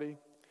his body,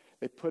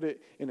 they put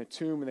it in a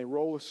tomb, and they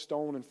roll a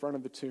stone in front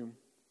of the tomb.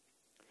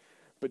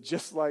 But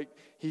just like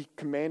he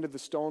commanded the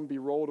stone be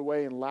rolled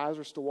away and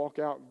Lazarus to walk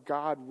out,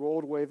 God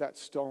rolled away that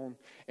stone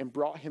and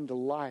brought him to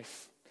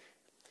life.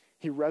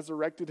 He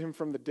resurrected him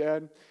from the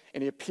dead,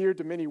 and he appeared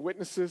to many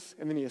witnesses,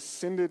 and then he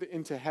ascended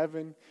into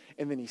heaven,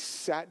 and then he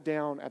sat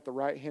down at the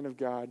right hand of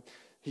God.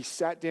 He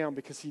sat down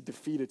because he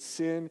defeated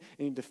sin,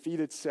 and he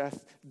defeated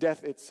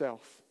death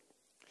itself.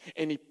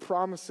 And he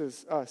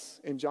promises us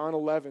in John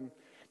 11,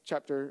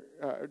 chapter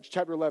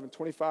 11,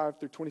 25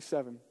 through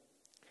 27,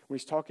 when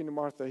he's talking to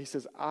Martha, he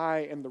says, I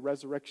am the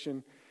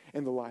resurrection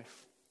and the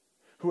life.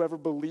 Whoever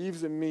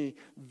believes in me,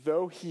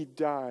 though he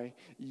die,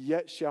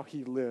 yet shall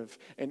he live.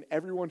 And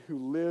everyone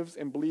who lives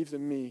and believes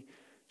in me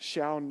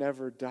shall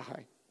never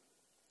die.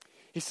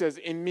 He says,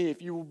 in me,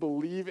 if you will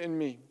believe in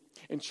me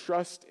and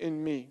trust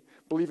in me,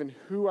 believe in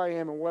who I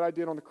am and what I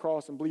did on the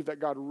cross, and believe that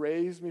God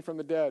raised me from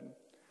the dead,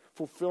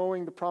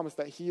 fulfilling the promise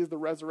that he is the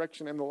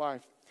resurrection and the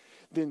life,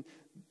 then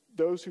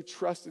those who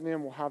trust in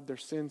him will have their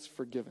sins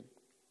forgiven,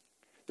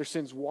 their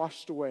sins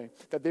washed away,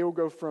 that they will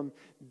go from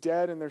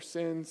dead in their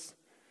sins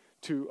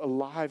to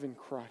alive in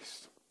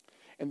Christ.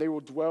 And they will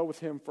dwell with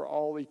him for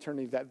all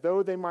eternity. That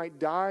though they might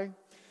die,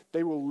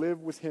 they will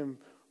live with him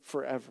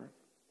forever.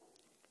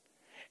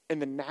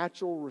 And the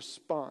natural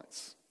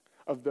response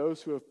of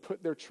those who have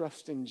put their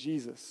trust in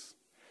Jesus,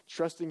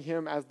 trusting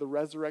him as the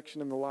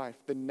resurrection and the life,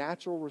 the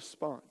natural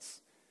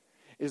response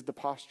is the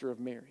posture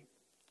of Mary.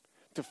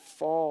 To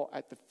fall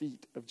at the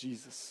feet of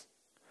Jesus.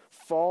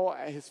 Fall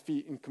at his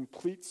feet in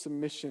complete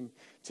submission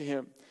to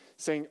him,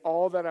 saying,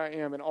 all that I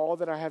am and all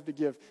that I have to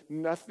give,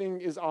 nothing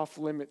is off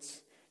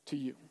limits to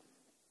you.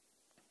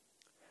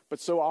 But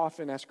so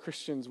often as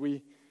Christians,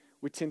 we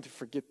tend to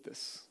forget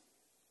this.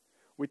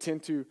 We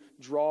tend to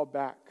draw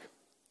back.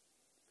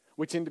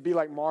 We tend to be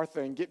like Martha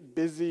and get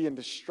busy and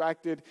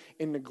distracted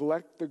and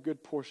neglect the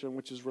good portion,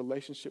 which is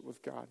relationship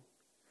with God.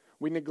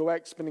 We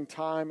neglect spending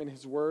time in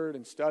his word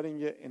and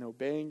studying it and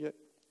obeying it.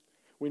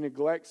 We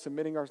neglect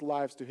submitting our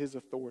lives to his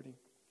authority.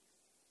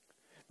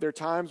 There are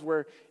times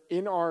where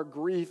in our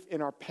grief,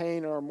 in our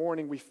pain, in our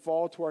mourning, we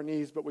fall to our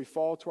knees, but we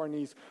fall to our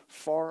knees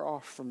far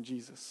off from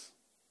Jesus.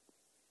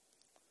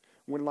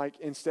 When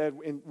instead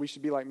we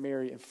should be like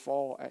Mary and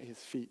fall at his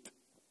feet.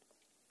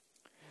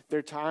 There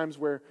are times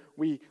where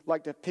we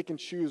like to pick and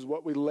choose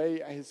what we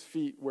lay at his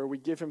feet, where we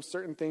give him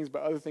certain things,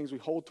 but other things we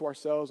hold to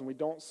ourselves and we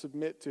don't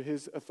submit to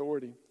his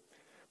authority.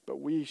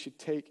 But we should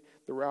take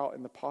the route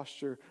and the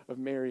posture of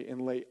Mary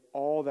and lay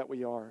all that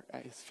we are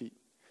at his feet.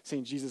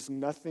 Saying, Jesus,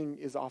 nothing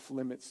is off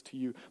limits to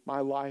you.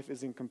 My life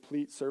is in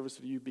complete service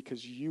to you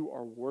because you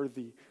are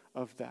worthy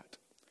of that.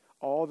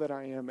 All that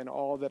I am and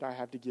all that I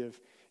have to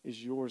give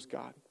is yours,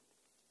 God.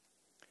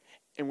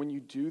 And when you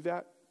do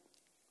that,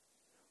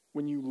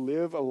 when you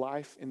live a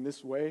life in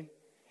this way,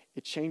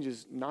 it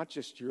changes not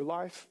just your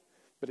life,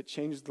 but it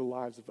changes the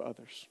lives of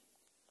others.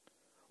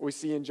 What we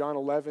see in John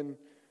 11,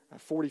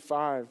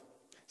 45,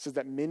 says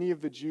that many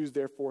of the Jews,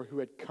 therefore, who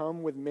had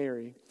come with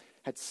Mary,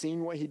 had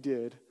seen what he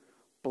did,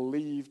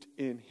 believed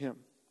in him.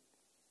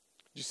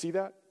 Did you see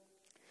that?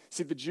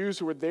 See, the Jews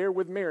who were there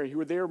with Mary, who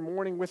were there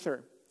mourning with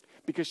her,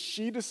 because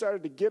she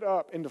decided to get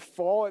up and to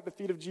fall at the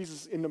feet of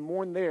Jesus and to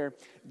mourn there,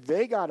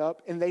 they got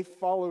up and they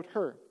followed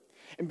her.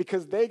 And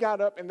because they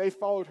got up and they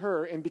followed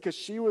her, and because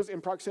she was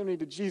in proximity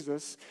to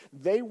Jesus,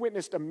 they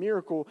witnessed a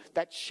miracle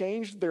that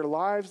changed their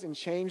lives and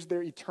changed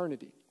their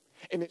eternity.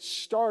 And it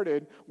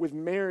started with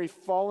Mary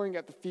falling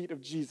at the feet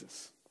of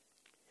Jesus.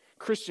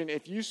 Christian,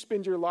 if you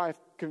spend your life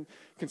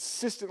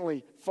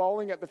consistently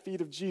falling at the feet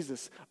of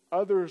Jesus,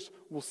 others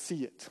will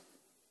see it.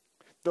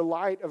 The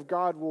light of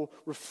God will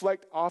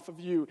reflect off of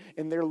you,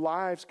 and their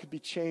lives could be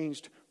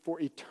changed for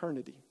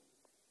eternity.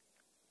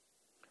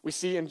 We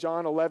see in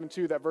John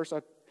 11:2, that verse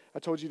I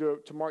told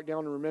you to mark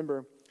down and remember,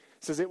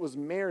 it says, it was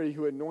Mary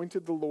who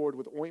anointed the Lord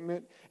with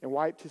ointment and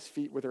wiped his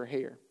feet with her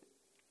hair.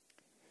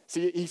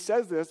 See, he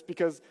says this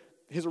because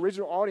his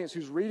original audience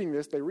who's reading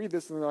this, they read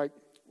this and they're like,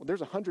 well, there's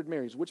 100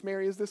 Marys. Which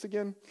Mary is this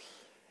again?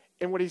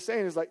 And what he's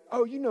saying is like,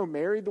 oh, you know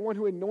Mary, the one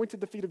who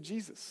anointed the feet of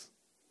Jesus.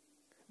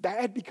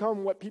 That had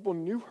become what people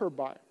knew her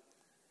by.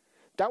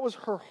 That was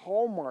her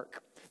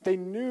hallmark. They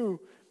knew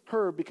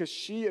her because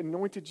she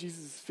anointed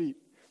Jesus' feet.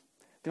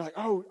 They're like,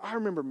 oh, I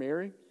remember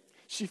Mary.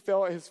 She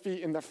fell at his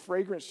feet and the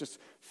fragrance just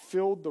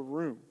filled the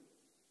room.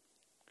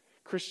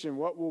 Christian,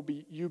 what will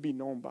you be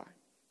known by?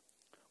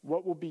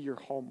 What will be your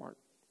hallmark?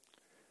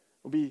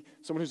 Will be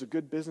someone who's a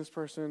good business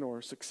person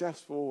or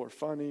successful or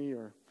funny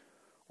or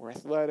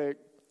athletic?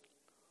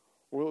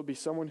 Or will it be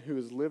someone who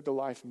has lived a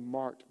life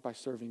marked by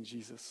serving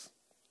Jesus?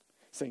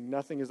 Saying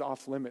nothing is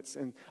off limits,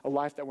 and a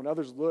life that when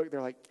others look,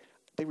 they're like,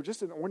 they were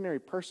just an ordinary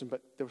person,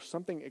 but there was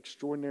something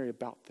extraordinary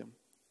about them.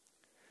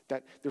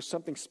 That there's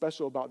something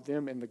special about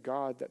them and the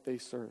God that they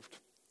served.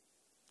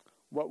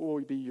 What will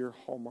be your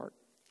hallmark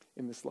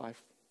in this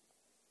life?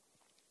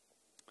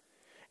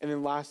 And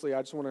then lastly,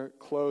 I just want to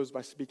close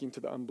by speaking to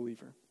the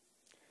unbeliever.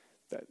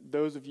 That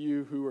those of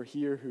you who are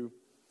here who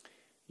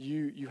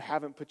you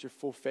haven't put your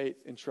full faith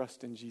and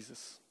trust in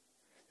Jesus,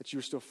 that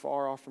you're still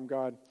far off from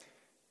God,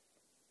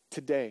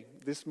 today,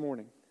 this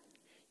morning,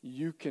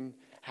 you can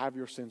have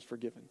your sins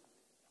forgiven.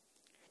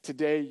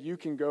 Today, you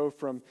can go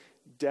from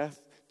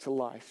death to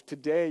life.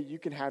 Today, you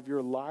can have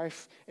your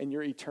life and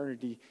your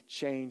eternity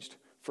changed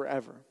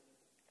forever.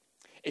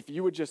 If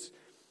you would just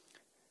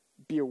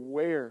be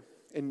aware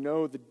and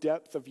know the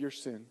depth of your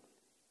sin,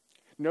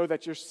 know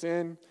that your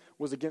sin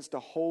was against a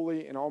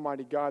holy and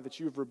almighty God, that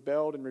you have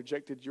rebelled and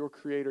rejected your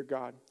Creator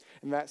God,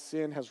 and that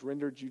sin has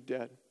rendered you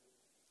dead.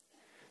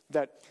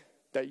 That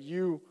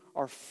you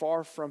are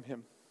far from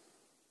Him,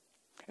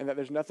 and that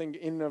there's nothing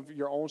in of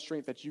your own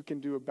strength that you can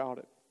do about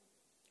it.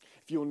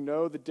 If you'll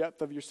know the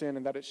depth of your sin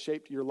and that it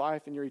shaped your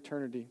life and your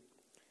eternity,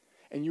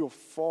 and you will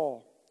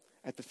fall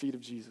at the feet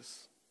of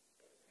Jesus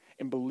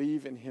and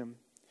believe in Him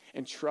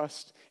and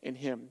trust in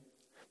Him.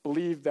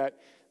 Believe that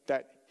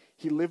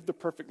He lived the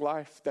perfect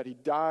life, that He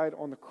died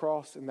on the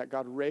cross, and that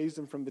God raised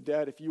Him from the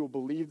dead. If you will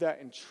believe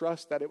that and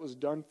trust that it was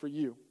done for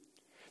you,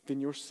 then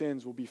your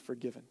sins will be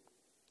forgiven.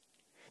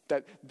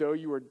 That though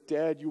you are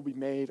dead, you will be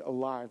made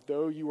alive.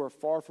 Though you are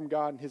far from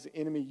God and His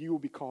enemy, you will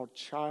be called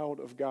child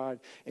of God,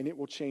 and it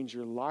will change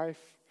your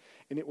life,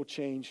 and it will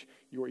change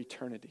your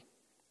eternity.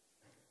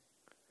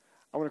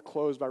 I want to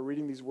close by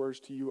reading these words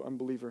to you,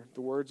 unbeliever,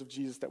 the words of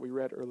Jesus that we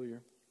read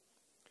earlier.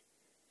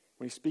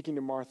 When He's speaking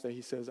to Martha,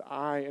 He says,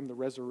 I am the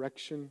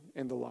resurrection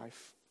and the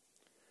life.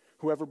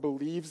 Whoever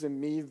believes in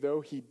me,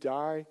 though he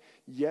die,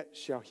 yet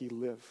shall he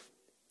live.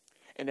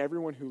 And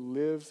everyone who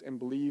lives and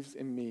believes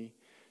in me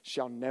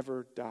shall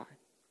never die.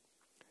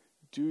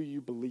 Do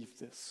you believe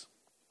this?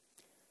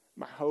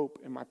 My hope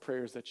and my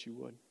prayer is that you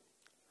would.